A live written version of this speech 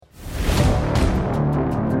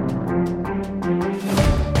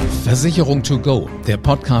Versicherung to go, der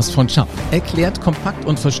Podcast von Chubb, erklärt kompakt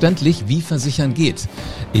und verständlich, wie Versichern geht.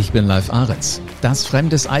 Ich bin Live Ahrens. Dass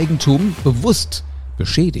fremdes Eigentum bewusst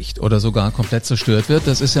beschädigt oder sogar komplett zerstört wird,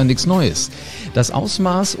 das ist ja nichts Neues. Das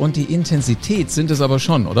Ausmaß und die Intensität sind es aber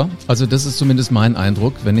schon, oder? Also das ist zumindest mein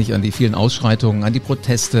Eindruck, wenn ich an die vielen Ausschreitungen, an die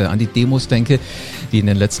Proteste, an die Demos denke, die in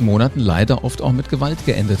den letzten Monaten leider oft auch mit Gewalt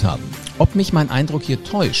geendet haben. Ob mich mein Eindruck hier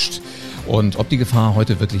täuscht und ob die Gefahr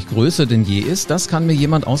heute wirklich größer denn je ist, das kann mir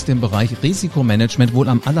jemand aus dem Bereich Risikomanagement wohl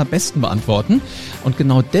am allerbesten beantworten. Und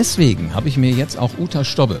genau deswegen habe ich mir jetzt auch Uta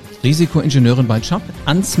Stobbe, Risikoingenieurin bei Chubb,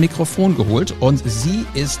 ans Mikrofon geholt. Und sie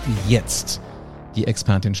ist jetzt die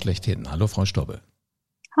Expertin schlechthin. Hallo, Frau Stobbe.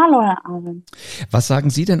 Hallo, Herr Ahrens. Was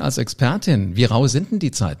sagen Sie denn als Expertin? Wie rau sind denn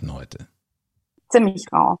die Zeiten heute? Ziemlich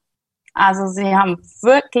rau. Also Sie haben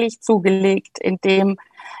wirklich zugelegt in dem,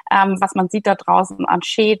 was man sieht da draußen an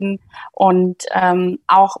Schäden und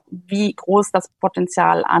auch wie groß das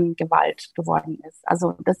Potenzial an Gewalt geworden ist.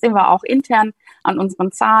 Also das sehen wir auch intern an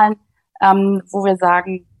unseren Zahlen, wo wir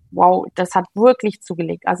sagen, wow, das hat wirklich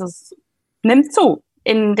zugelegt. Also es nimmt zu.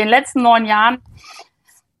 In den letzten 9 Jahren,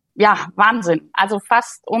 ja, Wahnsinn. Also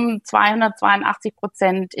fast um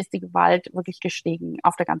 282% ist die Gewalt wirklich gestiegen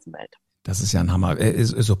auf der ganzen Welt. Das ist ja ein Hammer.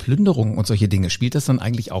 So Plünderungen und solche Dinge, spielt das dann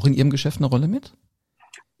eigentlich auch in Ihrem Geschäft eine Rolle mit?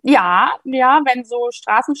 Ja, wenn so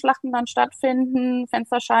Straßenschlachten dann stattfinden,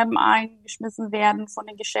 Fensterscheiben eingeschmissen werden von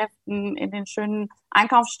den Geschäften in den schönen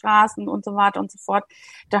Einkaufsstraßen und so weiter und so fort.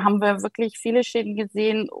 Da haben wir wirklich viele Schäden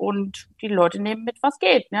gesehen und die Leute nehmen mit, was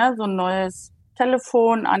geht. Ne? So ein neues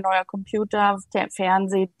Telefon, ein neuer Computer,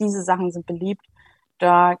 Fernseher, diese Sachen sind beliebt.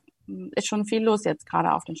 Da ist schon viel los jetzt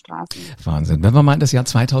gerade auf den Straßen. Wahnsinn. Wenn wir mal in das Jahr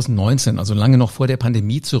 2019, also lange noch vor der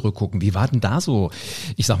Pandemie zurückgucken, wie war denn da so,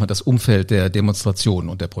 ich sag mal, das Umfeld der Demonstrationen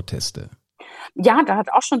und der Proteste? Ja, da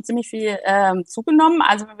hat auch schon ziemlich viel zugenommen.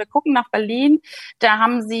 Also wenn wir gucken nach Berlin, da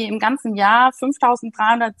haben sie im ganzen Jahr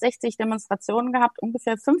 5.360 Demonstrationen gehabt,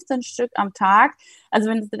 ungefähr 15 Stück am Tag. Also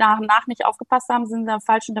wenn sie danach nicht aufgepasst haben, sind sie in der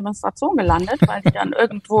falschen Demonstration gelandet, weil die dann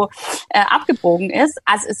irgendwo abgebogen ist.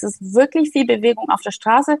 Also es ist wirklich viel Bewegung auf der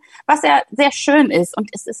Straße, was ja sehr schön ist.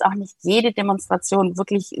 Und es ist auch nicht jede Demonstration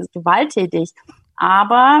wirklich gewalttätig.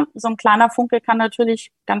 Aber so ein kleiner Funke kann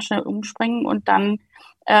natürlich ganz schnell umspringen und dann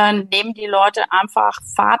nehmen die Leute einfach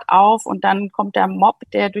Fahrt auf und dann kommt der Mob,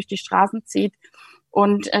 der durch die Straßen zieht.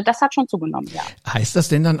 Und das hat schon zugenommen, ja. Heißt das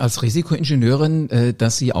denn dann als Risikoingenieurin,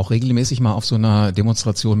 dass Sie auch regelmäßig mal auf so einer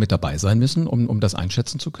Demonstration mit dabei sein müssen, um das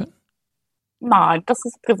einschätzen zu können? Nein, das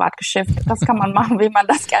ist Privatgeschäft. Das kann man machen, wie man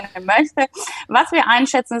das gerne möchte. Was wir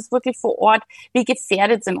einschätzen, ist wirklich vor Ort, wie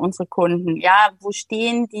gefährdet sind unsere Kunden. Ja, wo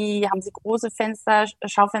stehen die? Haben sie große Fenster,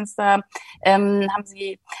 Schaufenster? Haben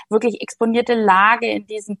sie wirklich exponierte Lage in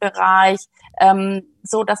diesem Bereich?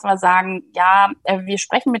 So, dass wir sagen, ja, wir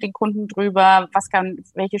sprechen mit den Kunden drüber,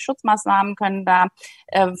 welche Schutzmaßnahmen können da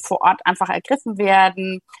vor Ort einfach ergriffen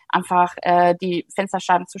werden, einfach die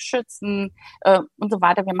Fensterscheiben zu schützen und so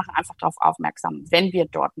weiter. Wir machen einfach darauf aufmerksam, wenn wir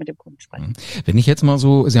dort mit dem Kunden sprechen. Wenn ich jetzt mal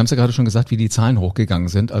so, Sie haben es ja gerade schon gesagt, wie die Zahlen hochgegangen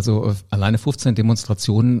sind, also alleine 15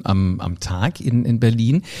 Demonstrationen am Tag in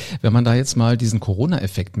Berlin, wenn man da jetzt mal diesen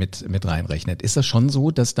Corona-Effekt mit reinrechnet, ist das schon so,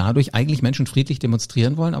 dass dadurch eigentlich Menschen friedlich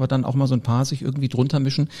demonstrieren wollen, aber dann auch mal so ein paar sich irgendwie drunter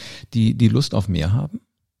mischen, die Lust auf mehr haben?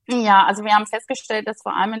 Ja, also wir haben festgestellt, dass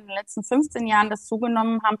vor allem in den letzten 15 Jahren das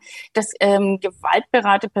zugenommen haben, dass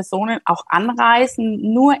gewaltbereite Personen auch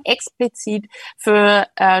anreisen, nur explizit für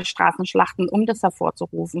Straßenschlachten, um das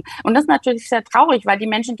hervorzurufen. Und das ist natürlich sehr traurig, weil die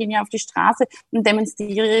Menschen gehen ja auf die Straße und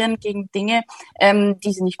demonstrieren gegen Dinge,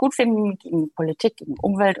 die sie nicht gut finden, gegen Politik, gegen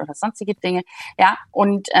Umwelt oder sonstige Dinge. Ja,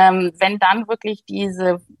 und wenn dann wirklich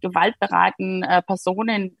diese gewaltbereiten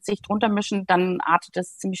Personen sich drunter mischen, dann artet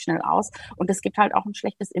das ziemlich schnell aus. Und es gibt halt auch ein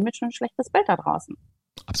schlechtes Image und ein schlechtes Bild da draußen.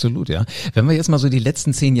 Absolut, ja. Wenn wir jetzt mal so die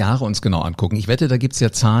letzten 10 Jahre uns genau angucken, ich wette, da gibt's ja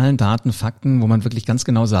Zahlen, Daten, Fakten, wo man wirklich ganz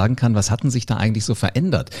genau sagen kann, was hatten sich da eigentlich so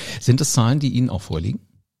verändert? Sind das Zahlen, die Ihnen auch vorliegen?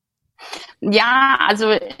 Ja, also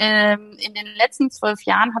in den letzten 12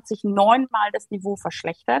 Jahren hat sich 9-mal das Niveau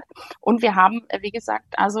verschlechtert und wir haben, wie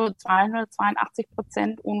gesagt, also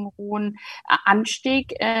 282% Unruhen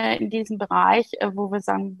Anstieg in diesem Bereich, wo wir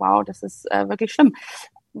sagen, wow, das ist wirklich schlimm.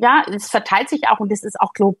 Ja, es verteilt sich auch und es ist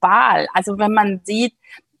auch global. Also wenn man sieht,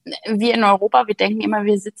 wir in Europa, wir denken immer,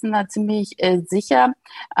 wir sitzen da ziemlich sicher.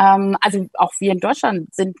 Also auch wir in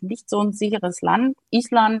Deutschland sind nicht so ein sicheres Land.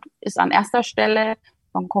 Island ist an erster Stelle.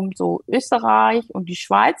 Dann kommt so Österreich und die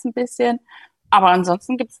Schweiz ein bisschen. Aber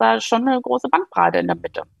ansonsten gibt's da schon eine große Bandbreite in der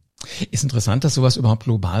Mitte. Ist interessant, dass sowas überhaupt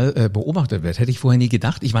global beobachtet wird. Hätte ich vorher nie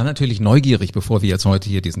gedacht. Ich war natürlich neugierig, bevor wir jetzt heute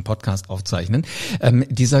hier diesen Podcast aufzeichnen.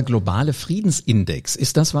 Dieser globale Friedensindex,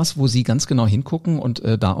 ist das was, wo Sie ganz genau hingucken und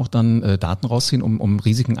da auch dann Daten rausziehen, um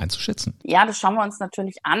Risiken einzuschätzen? Ja, das schauen wir uns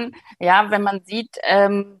natürlich an. Ja, wenn man sieht,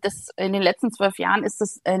 dass in den letzten 12 Jahren ist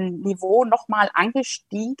das Niveau nochmal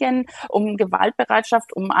angestiegen, um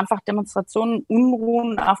Gewaltbereitschaft, um einfach Demonstrationen,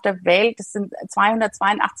 Unruhen auf der Welt. Das sind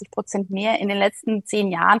 282% mehr in den letzten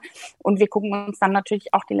 10 Jahren. Und wir gucken uns dann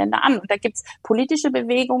natürlich auch die Länder an. Und da gibt's politische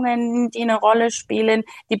Bewegungen, die eine Rolle spielen,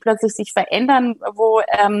 die plötzlich sich verändern, wo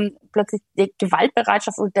plötzlich die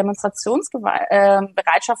Gewaltbereitschaft und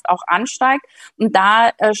Demonstrationsbereitschaft auch ansteigt. Und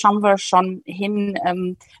da schauen wir schon hin,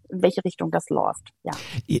 in welche Richtung das läuft. Ja.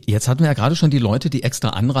 Jetzt hatten wir ja gerade schon die Leute, die extra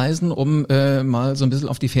anreisen, um mal so ein bisschen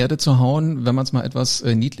auf die Pferde zu hauen, wenn man es mal etwas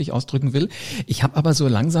niedlich ausdrücken will. Ich habe aber so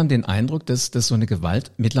langsam den Eindruck, dass so eine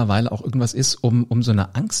Gewalt mittlerweile auch irgendwas ist, um so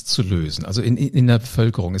eine Angst zu lösen, also in der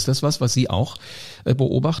Bevölkerung. Ist das was Sie auch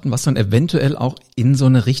beobachten, was dann eventuell auch in so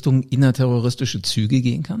eine Richtung innerterroristische Züge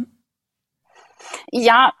gehen kann?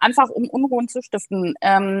 Ja, einfach um Unruhen zu stiften.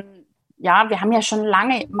 Ja, wir haben ja schon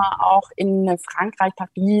lange immer auch in Frankreich,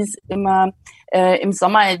 Paris, immer im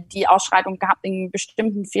Sommer die Ausschreitung gehabt in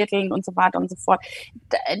bestimmten Vierteln und so weiter und so fort.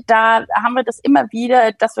 Da haben wir das immer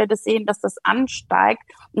wieder, dass wir das sehen, dass das ansteigt.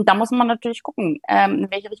 Und da muss man natürlich gucken, in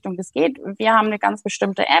welche Richtung das geht. Wir haben eine ganz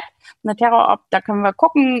bestimmte App, eine Terror-App, da können wir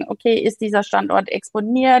gucken, okay, ist dieser Standort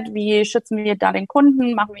exponiert? Wie schützen wir da den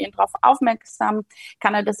Kunden? Machen wir ihn darauf aufmerksam?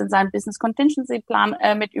 Kann er das in seinen Business Contingency Plan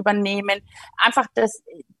mit übernehmen? Einfach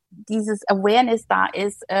dieses Awareness da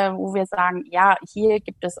ist, wo wir sagen, ja, hier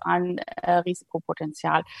gibt es ein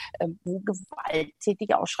Risikopotenzial, wo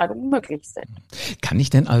gewalttätige Ausschreitungen möglich sind. Kann ich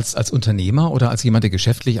denn als Unternehmer oder als jemand, der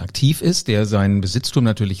geschäftlich aktiv ist, der seinen Besitztum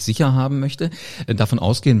natürlich sicher haben möchte, davon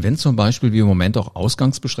ausgehen, wenn zum Beispiel wie im Moment auch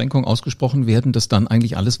Ausgangsbeschränkungen ausgesprochen werden, dass dann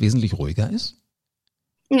eigentlich alles wesentlich ruhiger ist?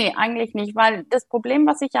 Nee, eigentlich nicht, weil das Problem,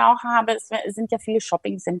 was ich ja auch habe, es sind ja viele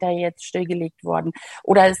Shoppingcenter jetzt stillgelegt worden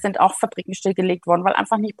oder es sind auch Fabriken stillgelegt worden, weil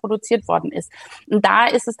einfach nicht produziert worden ist. Und da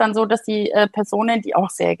ist es dann so, dass die Personen, die auch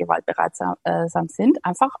sehr gewaltbereitsam sind,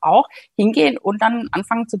 einfach auch hingehen und dann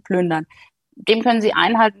anfangen zu plündern. Dem können Sie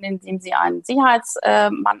einhalten, indem Sie einen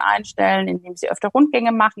Sicherheitsmann einstellen, indem Sie öfter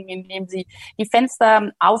Rundgänge machen, indem Sie die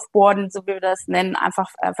Fenster aufbohren, so wie wir das nennen, einfach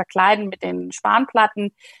verkleiden mit den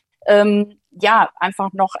Spanplatten. Ja,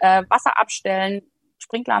 einfach noch Wasser abstellen,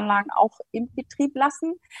 Sprinkleranlagen auch in Betrieb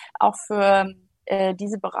lassen, auch für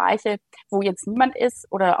diese Bereiche, wo jetzt niemand ist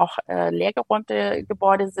oder auch leergeräumte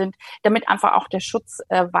Gebäude sind, damit einfach auch der Schutz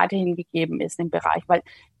weiterhin gegeben ist im Bereich, weil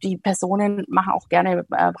die Personen machen auch gerne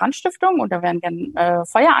Brandstiftung und da werden gerne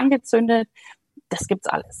Feuer angezündet. Das gibt's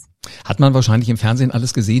alles. Hat man wahrscheinlich im Fernsehen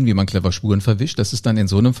alles gesehen, wie man clever Spuren verwischt. Das ist dann in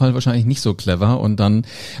so einem Fall wahrscheinlich nicht so clever und dann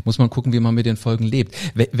muss man gucken, wie man mit den Folgen lebt.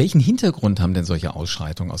 Welchen Hintergrund haben denn solche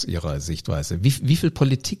Ausschreitungen aus Ihrer Sichtweise? Wie viel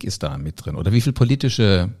Politik ist da mit drin oder wie viel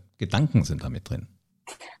politische Gedanken sind da mit drin?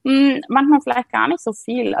 Manchmal vielleicht gar nicht so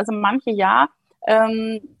viel. Also manche ja.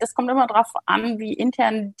 Das kommt immer darauf an, wie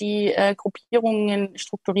intern die Gruppierungen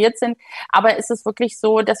strukturiert sind. Aber es ist wirklich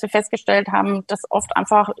so, dass wir festgestellt haben, dass oft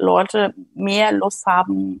einfach Leute mehr Lust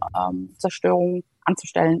haben, Zerstörung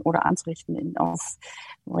anzustellen oder anzurichten in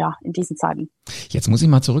diesen Zeiten. Jetzt muss ich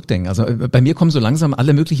mal zurückdenken. Also bei mir kommen so langsam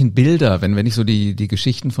alle möglichen Bilder, wenn ich so die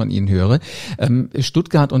Geschichten von Ihnen höre.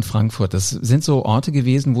 Stuttgart und Frankfurt, das sind so Orte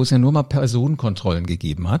gewesen, wo es ja nur mal Personenkontrollen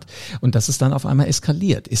gegeben hat und das ist dann auf einmal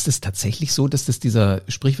eskaliert. Ist es tatsächlich so, dass das dieser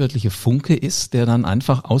sprichwörtliche Funke ist, der dann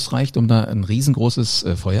einfach ausreicht, um da ein riesengroßes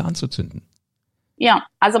Feuer anzuzünden? Ja,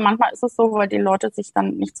 also manchmal ist es so, weil die Leute sich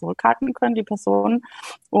dann nicht zurückhalten können, die Personen.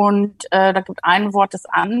 Und da gibt ein Wort das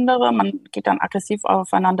andere. Man geht dann aggressiv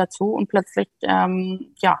aufeinander zu und plötzlich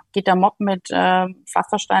geht der Mob mit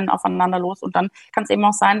Pflastersteinen aufeinander los. Und dann kann es eben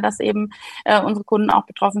auch sein, dass eben unsere Kunden auch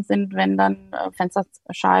betroffen sind, wenn dann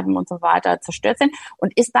Fensterscheiben und so weiter zerstört sind.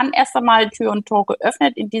 Und ist dann erst einmal Tür und Tor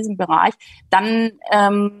geöffnet in diesem Bereich, dann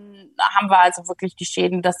haben wir also wirklich die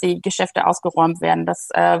Schäden, dass die Geschäfte ausgeräumt werden, dass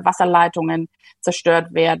Wasserleitungen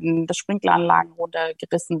zerstört werden, dass Sprinkleranlagen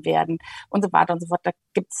runtergerissen werden und so weiter und so fort. Da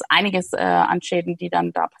gibt es einiges an Schäden, die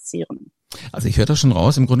dann da passieren. Also ich höre das schon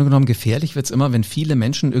raus, im Grunde genommen gefährlich wird's immer, wenn viele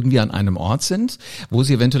Menschen irgendwie an einem Ort sind, wo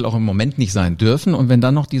sie eventuell auch im Moment nicht sein dürfen und wenn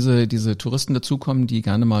dann noch diese Touristen dazukommen, die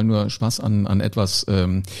gerne mal nur Spaß an etwas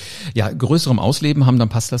größerem Ausleben haben, dann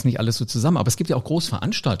passt das nicht alles so zusammen. Aber es gibt ja auch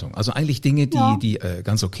Großveranstaltungen, also eigentlich Dinge, die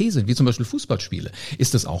ganz okay sind, wie zum Beispiel Fußballspiele.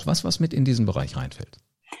 Ist das auch was mit in diesen Bereich reinfällt?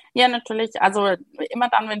 Ja, natürlich. Also immer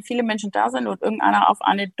dann, wenn viele Menschen da sind und irgendeiner auf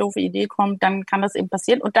eine doofe Idee kommt, dann kann das eben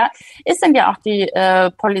passieren. Und da ist dann ja auch die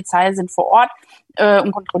Polizei sind vor Ort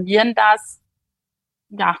und kontrollieren das.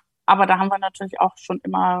 Ja, Aber da haben wir natürlich auch schon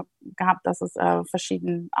immer gehabt, dass es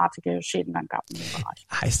verschiedenartige Schäden dann gab in dem Bereich.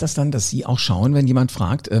 Heißt das dann, dass Sie auch schauen, wenn jemand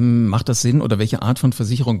fragt, macht das Sinn oder welche Art von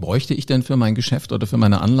Versicherung bräuchte ich denn für mein Geschäft oder für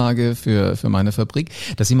meine Anlage, für meine Fabrik,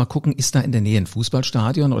 dass Sie mal gucken, ist da in der Nähe ein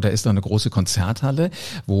Fußballstadion oder ist da eine große Konzerthalle,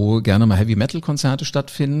 wo gerne mal Heavy-Metal-Konzerte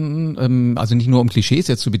stattfinden, also nicht nur um Klischees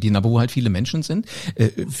jetzt zu bedienen, aber wo halt viele Menschen sind.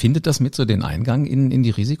 Findet das mit so den Eingang in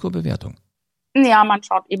die Risikobewertung? Ja, man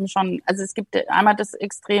schaut eben schon, also es gibt einmal das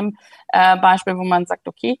Extrembeispiel, wo man sagt,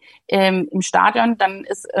 okay, im Stadion, dann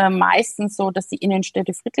ist meistens so, dass die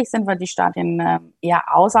Innenstädte friedlich sind, weil die Stadien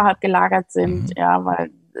eher außerhalb gelagert sind, ja,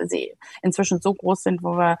 weil sie inzwischen so groß sind,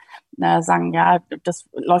 wo wir sagen, ja, das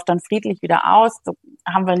läuft dann friedlich wieder aus. Da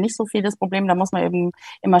haben wir nicht so viel das Problem, da muss man eben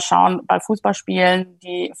immer schauen, bei Fußballspielen,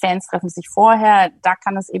 die Fans treffen sich vorher, da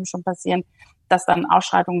kann es eben schon passieren, dass dann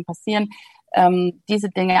Ausschreitungen passieren. Diese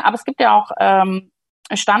Dinge. Aber es gibt ja auch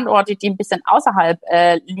Standorte, die ein bisschen außerhalb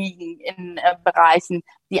liegen in Bereichen,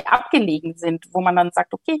 die abgelegen sind, wo man dann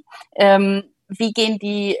sagt, okay, wie gehen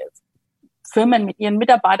die Firmen mit ihren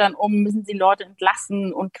Mitarbeitern um? Müssen sie Leute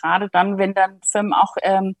entlassen? Und gerade dann, wenn dann Firmen auch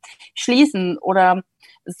schließen oder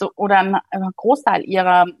ein Großteil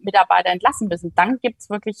ihrer Mitarbeiter entlassen müssen, dann gibt's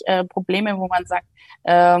wirklich Probleme, wo man sagt,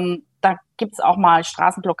 da gibt's auch mal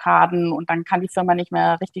Straßenblockaden und dann kann die Firma nicht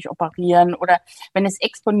mehr richtig operieren. Oder wenn es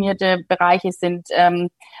exponierte Bereiche sind,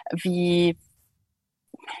 wie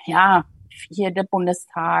ja hier der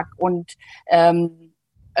Bundestag und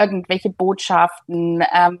irgendwelche Botschaften,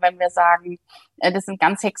 wenn wir sagen, das sind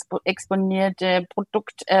ganz exponierte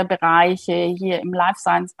Produktbereiche hier im Life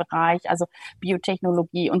Science Bereich, also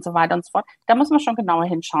Biotechnologie und so weiter und so fort. Da muss man schon genauer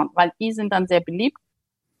hinschauen, weil die sind dann sehr beliebt.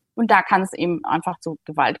 Und da kann es eben einfach zu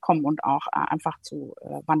Gewalt kommen und auch einfach zu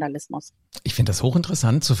Vandalismus. Ich finde das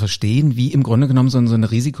hochinteressant zu verstehen, wie im Grunde genommen so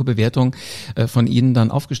eine Risikobewertung von Ihnen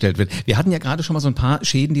dann aufgestellt wird. Wir hatten ja gerade schon mal so ein paar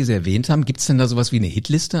Schäden, die Sie erwähnt haben. Gibt es denn da sowas wie eine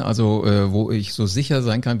Hitliste, also wo ich so sicher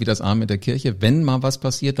sein kann wie das Arm in der Kirche, wenn mal was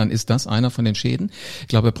passiert, dann ist das einer von den Schäden? Ich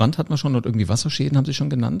glaube, Brand hat man schon und irgendwie Wasserschäden haben Sie schon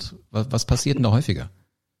genannt. Was passiert denn da häufiger?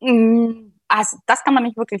 Also das kann man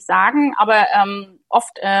nicht wirklich sagen, aber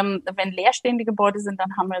oft, wenn leerstehende Gebäude sind,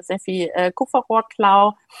 dann haben wir sehr viel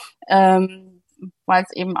Kupferrohrklau, weil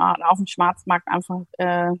es eben auf dem Schwarzmarkt einfach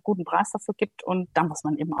guten Preis dafür gibt und da muss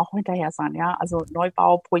man eben auch hinterher sein, ja. Also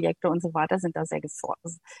Neubauprojekte und so weiter sind da sehr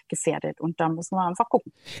gefährdet und da müssen wir einfach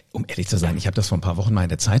gucken. Um ehrlich zu sein, ich habe das vor ein paar Wochen mal in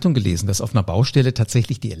der Zeitung gelesen, dass auf einer Baustelle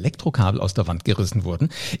tatsächlich die Elektrokabel aus der Wand gerissen wurden.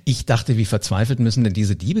 Ich dachte, wie verzweifelt müssen denn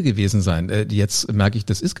diese Diebe gewesen sein? Jetzt merke ich,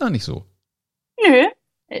 das ist gar nicht so. Nö,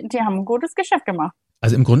 die haben ein gutes Geschäft gemacht.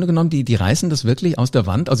 Also im Grunde genommen, die reißen das wirklich aus der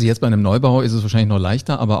Wand. Also jetzt bei einem Neubau ist es wahrscheinlich noch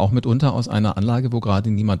leichter, aber auch mitunter aus einer Anlage, wo gerade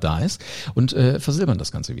niemand da ist und versilbern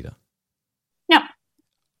das Ganze wieder. Ja.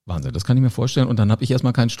 Wahnsinn, das kann ich mir vorstellen. Und dann habe ich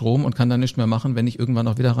erstmal keinen Strom und kann dann nichts mehr machen, wenn ich irgendwann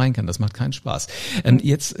auch wieder rein kann. Das macht keinen Spaß.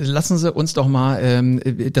 Jetzt lassen Sie uns doch mal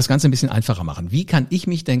das Ganze ein bisschen einfacher machen. Wie kann ich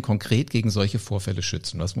mich denn konkret gegen solche Vorfälle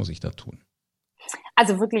schützen? Was muss ich da tun?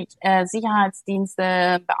 Also wirklich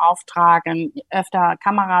Sicherheitsdienste beauftragen, öfter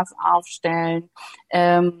Kameras aufstellen,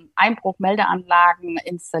 Einbruchmeldeanlagen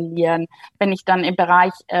installieren. Wenn ich dann im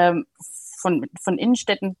Bereich von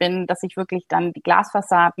Innenstädten bin, dass ich wirklich dann die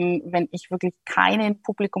Glasfassaden, wenn ich wirklich keinen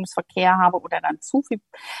Publikumsverkehr habe oder dann zu viel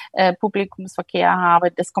Publikumsverkehr habe,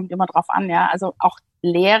 das kommt immer drauf an, ja. Also auch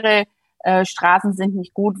leere Straßen sind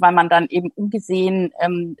nicht gut, weil man dann eben ungesehen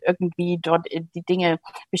irgendwie dort die Dinge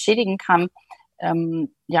beschädigen kann.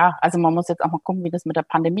 Ja, also man muss jetzt auch mal gucken, wie das mit der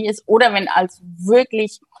Pandemie ist. Oder wenn als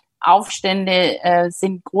wirklich Aufstände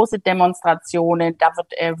sind, große Demonstrationen, da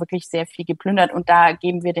wird wirklich sehr viel geplündert. Und da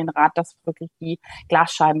geben wir den Rat, dass wirklich die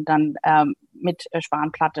Glasscheiben dann mit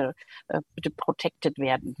Spanplatte bitte protected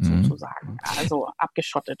werden, sozusagen. Also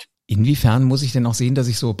abgeschottet. Inwiefern muss ich denn auch sehen, dass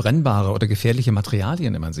ich so brennbare oder gefährliche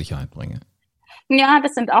Materialien immer in Sicherheit bringe? Ja,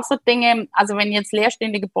 das sind auch so Dinge, also wenn jetzt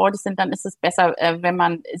leerstehende Gebäude sind, dann ist es besser, wenn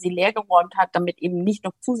man sie leer geräumt hat, damit eben nicht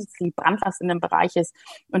noch zusätzlich Brandlast in dem Bereich ist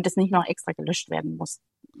und es nicht noch extra gelöscht werden muss.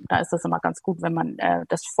 Da ist das immer ganz gut, wenn man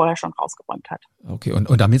das vorher schon rausgeräumt hat. Okay,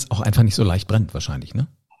 und damit es auch einfach nicht so leicht brennt wahrscheinlich, ne?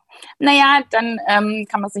 Naja, dann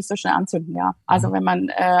kann man es nicht so schnell anzünden, ja. Also wenn man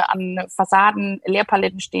an Fassaden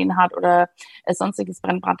Leerpaletten stehen hat oder sonstiges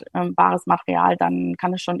brennbares Material, dann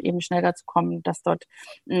kann es schon eben schnell dazu kommen, dass dort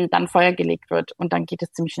dann Feuer gelegt wird und dann geht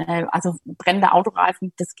es ziemlich schnell. Also brennende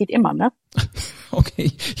Autoreifen, das geht immer, ne?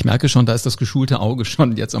 Okay, ich merke schon, da ist das geschulte Auge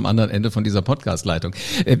schon jetzt am anderen Ende von dieser Podcast-Leitung.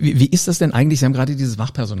 Wie ist das denn eigentlich? Sie haben gerade dieses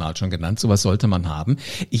Wachpersonal schon genannt, sowas sollte man haben.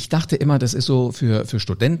 Ich dachte immer, das ist so für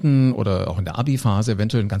Studenten oder auch in der Abi-Phase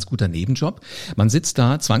eventuell ein ganz guter Nebenjob. Man sitzt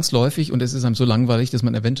da zwangsläufig und es ist einem so langweilig, dass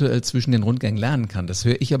man eventuell zwischen den Rundgängen lernen kann. Das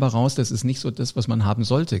höre ich aber raus, das ist nicht so das, was man haben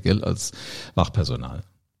sollte, gell, als Wachpersonal.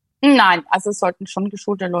 Nein, also es sollten schon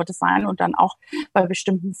geschulte Leute sein und dann auch bei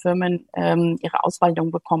bestimmten Firmen ihre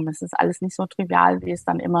Ausbildung bekommen. Es ist alles nicht so trivial, wie es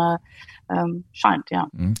dann immer scheint, ja.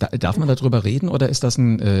 Darf man darüber reden oder ist das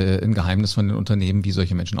ein Geheimnis von den Unternehmen, wie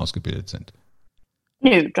solche Menschen ausgebildet sind?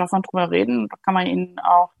 Nee, darf man drüber reden. Da kann man ihnen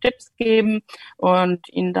auch Tipps geben und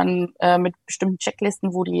ihnen dann mit bestimmten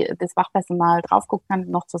Checklisten, wo das Wachpersonal drauf gucken kann,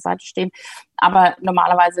 noch zur Seite stehen. Aber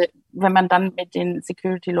normalerweise, wenn man dann mit den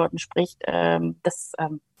Security-Leuten spricht,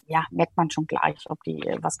 merkt man schon gleich, ob die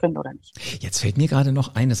was können oder nicht. Jetzt fällt mir gerade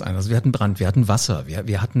noch eines ein. Also wir hatten Brand, wir hatten Wasser,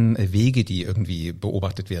 wir hatten Wege, die irgendwie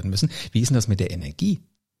beobachtet werden müssen. Wie ist denn das mit der Energie?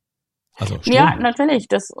 Also Strom? Ja, natürlich.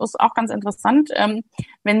 Das ist auch ganz interessant.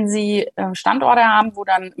 Wenn Sie Standorte haben, wo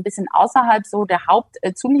dann ein bisschen außerhalb so der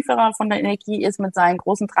Hauptzulieferer von der Energie ist mit seinen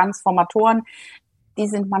großen Transformatoren, die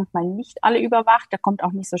sind manchmal nicht alle überwacht, da kommt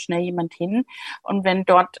auch nicht so schnell jemand hin. Und wenn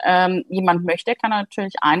dort jemand möchte, kann er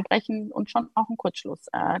natürlich einbrechen und schon auch einen Kurzschluss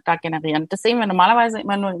da generieren. Das sehen wir normalerweise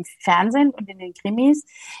immer nur im Fernsehen und in den Krimis.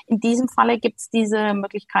 In diesem Falle gibt's diese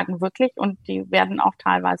Möglichkeiten wirklich und die werden auch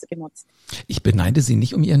teilweise genutzt. Ich beneide Sie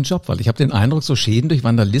nicht um Ihren Job, weil ich habe den Eindruck, so Schäden durch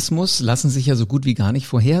Vandalismus lassen sich ja so gut wie gar nicht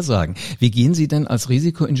vorhersagen. Wie gehen Sie denn als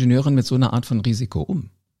Risikoingenieurin mit so einer Art von Risiko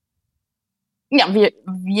um? Ja,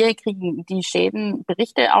 wir kriegen die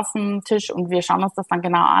Schädenberichte auf den Tisch und wir schauen uns das dann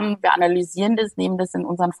genau an. Wir analysieren das, nehmen das in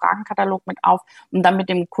unseren Fragenkatalog mit auf, um dann mit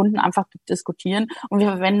dem Kunden einfach zu diskutieren. Und wir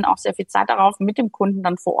verwenden auch sehr viel Zeit darauf, mit dem Kunden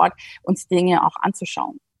dann vor Ort uns Dinge auch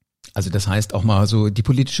anzuschauen. Also das heißt auch mal so die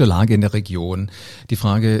politische Lage in der Region. Die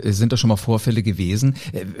Frage, sind da schon mal Vorfälle gewesen?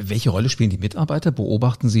 Welche Rolle spielen die Mitarbeiter?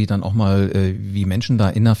 Beobachten Sie dann auch mal, wie Menschen da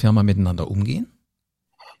in der Firma miteinander umgehen?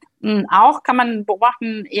 Auch kann man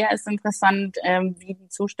beobachten, eher ist interessant, wie die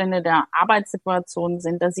Zustände der Arbeitssituation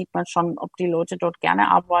sind. Da sieht man schon, ob die Leute dort gerne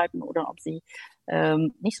arbeiten oder ob sie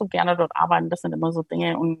nicht so gerne dort arbeiten. Das sind immer so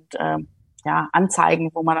Dinge und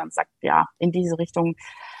Anzeigen, wo man dann sagt, ja, in diese Richtung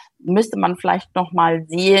müsste man vielleicht noch mal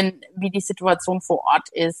sehen, wie die Situation vor Ort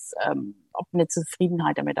ist, ob eine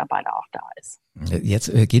Zufriedenheit der Mitarbeiter auch da ist.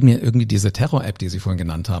 Jetzt geht mir irgendwie diese Terror-App, die Sie vorhin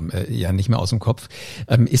genannt haben, ja nicht mehr aus dem Kopf.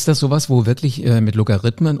 Ist das sowas, wo wirklich mit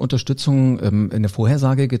Logarithmen Unterstützung eine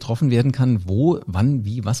Vorhersage getroffen werden kann, wo, wann,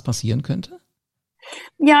 wie, was passieren könnte?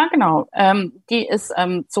 Ja, genau. Die ist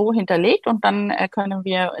so hinterlegt und dann können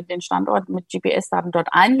wir den Standort mit GPS-Daten dort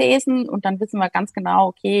einlesen und dann wissen wir ganz genau,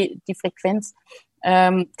 okay, die Frequenz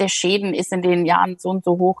der Schäden ist in den Jahren so und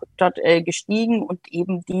so hoch dort gestiegen und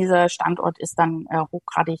eben dieser Standort ist dann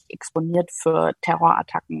hochgradig exponiert für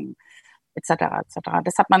Terrorattacken etc. etc.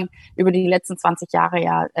 Das hat man über die letzten 20 Jahre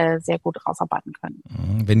ja sehr gut rausarbeiten können.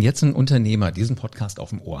 Wenn jetzt ein Unternehmer diesen Podcast auf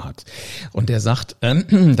dem Ohr hat und der sagt,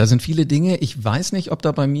 da sind viele Dinge, ich weiß nicht, ob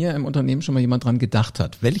da bei mir im Unternehmen schon mal jemand dran gedacht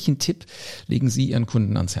hat. Welchen Tipp legen Sie Ihren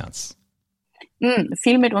Kunden ans Herz?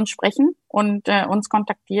 Viel mit uns sprechen und uns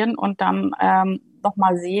kontaktieren und dann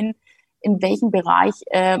nochmal sehen, in welchem Bereich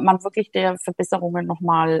man wirklich der Verbesserungen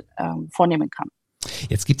nochmal vornehmen kann.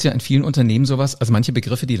 Jetzt gibt's ja in vielen Unternehmen sowas, also manche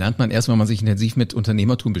Begriffe, die lernt man erst, wenn man sich intensiv mit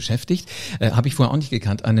Unternehmertum beschäftigt, habe ich vorher auch nicht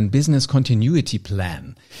gekannt, einen Business Continuity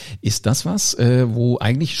Plan. Ist das was, wo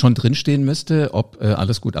eigentlich schon drinstehen müsste, ob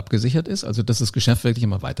alles gut abgesichert ist, also dass das Geschäft wirklich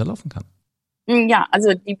immer weiterlaufen kann? Ja,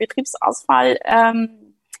 also die Betriebsausfall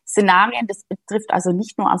Szenarien, das betrifft also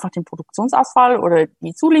nicht nur einfach den Produktionsausfall oder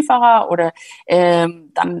die Zulieferer oder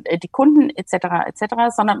dann die Kunden etc.,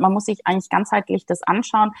 sondern man muss sich eigentlich ganzheitlich das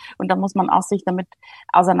anschauen und da muss man auch sich damit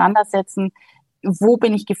auseinandersetzen, wo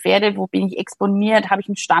bin ich gefährdet, wo bin ich exponiert, habe ich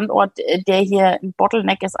einen Standort, der hier ein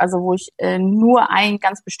Bottleneck ist, also wo ich nur ein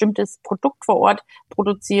ganz bestimmtes Produkt vor Ort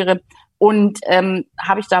produziere und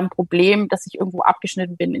habe ich da ein Problem, dass ich irgendwo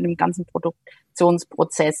abgeschnitten bin in dem ganzen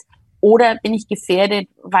Produktionsprozess. Oder bin ich gefährdet,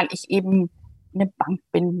 weil ich eben eine Bank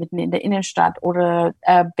bin mitten in der Innenstadt oder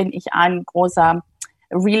bin ich ein großer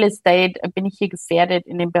Real Estate, bin ich hier gefährdet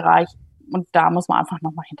in dem Bereich und da muss man einfach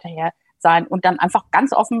nochmal hinterher sein und dann einfach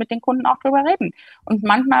ganz offen mit den Kunden auch drüber reden. Und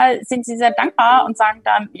manchmal sind sie sehr dankbar und sagen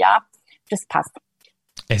dann, ja, das passt.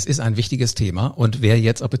 Es ist ein wichtiges Thema und wer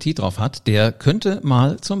jetzt Appetit drauf hat, der könnte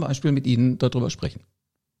mal zum Beispiel mit Ihnen darüber sprechen.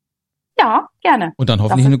 Ja, gerne. Und dann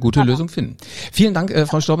hoffentlich eine gute Lösung finden. Vielen Dank,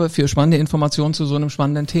 Frau Stobbe, für spannende Informationen zu so einem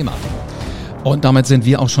spannenden Thema. Und damit sind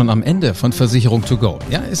wir auch schon am Ende von Versicherung to go.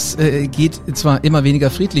 Ja, es geht zwar immer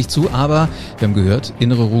weniger friedlich zu, aber wir haben gehört,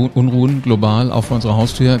 innere Unruhen global auch vor unserer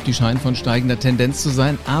Haustür, die scheinen von steigender Tendenz zu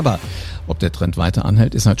sein. Aber ob der Trend weiter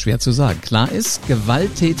anhält, ist halt schwer zu sagen. Klar ist,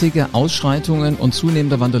 gewalttätige Ausschreitungen und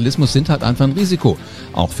zunehmender Vandalismus sind halt einfach ein Risiko,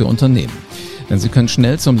 auch für Unternehmen. Denn sie können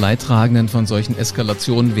schnell zum Leidtragenden von solchen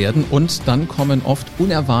Eskalationen werden und dann kommen oft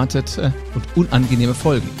unerwartete und unangenehme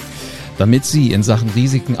Folgen. Damit Sie in Sachen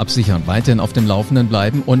Risiken absichern weiterhin auf dem Laufenden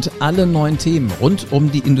bleiben und alle neuen Themen rund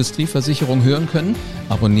um die Industrieversicherung hören können,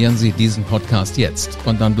 abonnieren Sie diesen Podcast jetzt.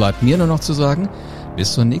 Und dann bleibt mir nur noch zu sagen,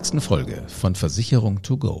 bis zur nächsten Folge von Versicherung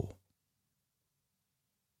to go.